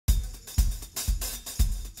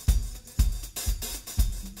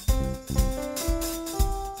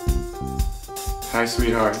Hi,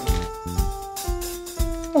 sweetheart.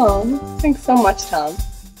 Oh, thanks so much, Tom.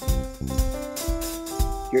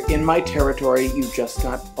 You're in my territory, you just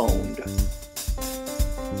got owned.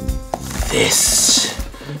 This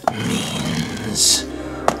means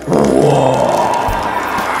war.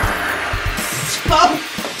 Oh,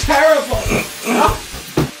 terrible!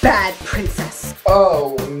 Bad princess.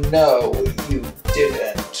 Oh, no, you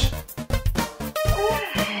didn't.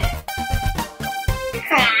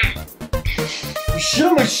 Show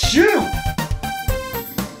him a shoe!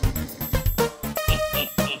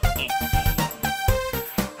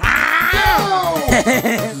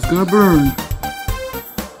 It's gonna burn.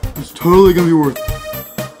 It's totally gonna be worth it.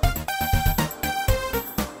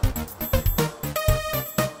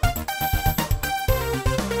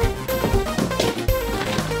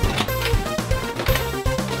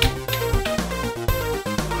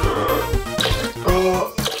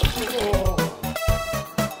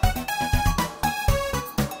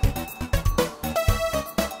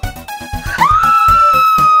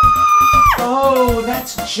 Oh,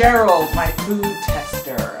 that's Gerald, my food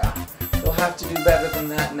tester. You'll have to do better than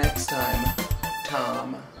that next time,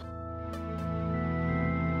 Tom.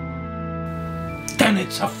 Then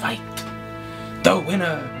it's a fight. The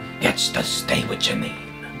winner gets to stay with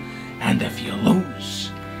Jeanine. And if you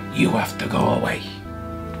lose, you have to go away.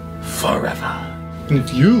 Forever. And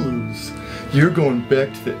if you lose, you're going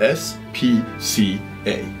back to the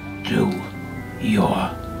SPCA. Do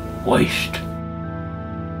your worst.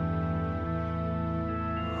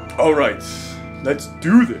 Alright, let's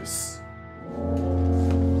do this.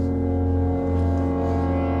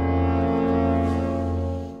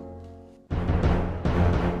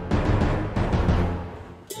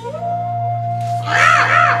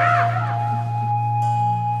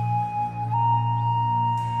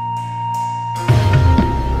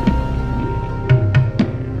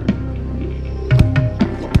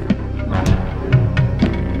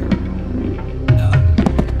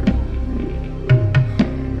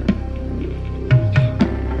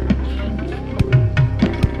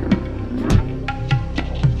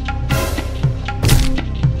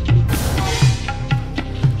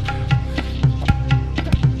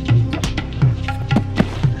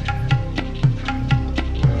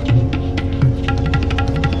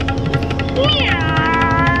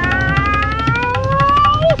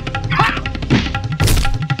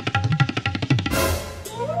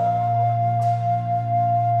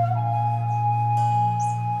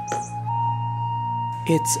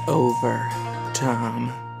 It's over, Tom.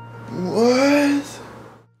 What?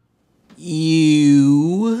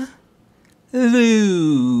 You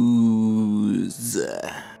lose.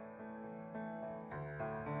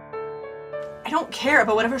 I don't care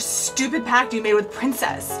about whatever stupid pact you made with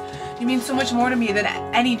Princess. You mean so much more to me than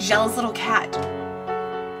any jealous little cat.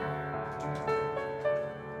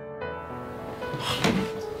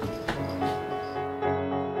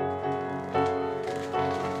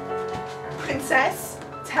 Princess,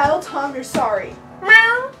 tell Tom you're sorry.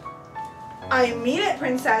 Meow. I mean it,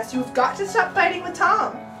 Princess. You've got to stop fighting with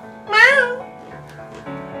Tom. Meow.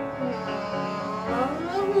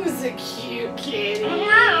 Who's a cute kitty?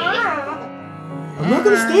 I'm not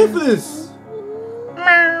gonna stay for this!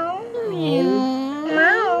 Meow.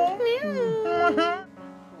 Meow.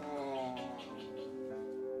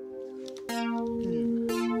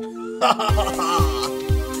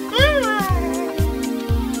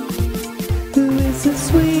 Who is the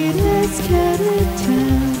sweetest cat in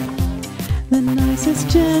town? The nicest,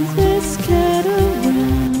 gentlest cat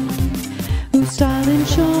around? Whose style and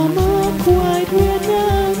charm are quite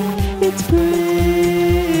renowned? It's Princess.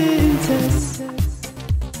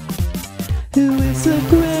 Who is the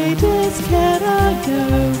greatest cat I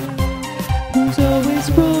know? Who's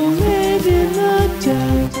always rolling in the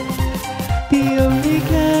dough? The only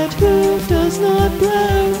cat who does not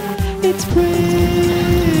blow. It's Princess.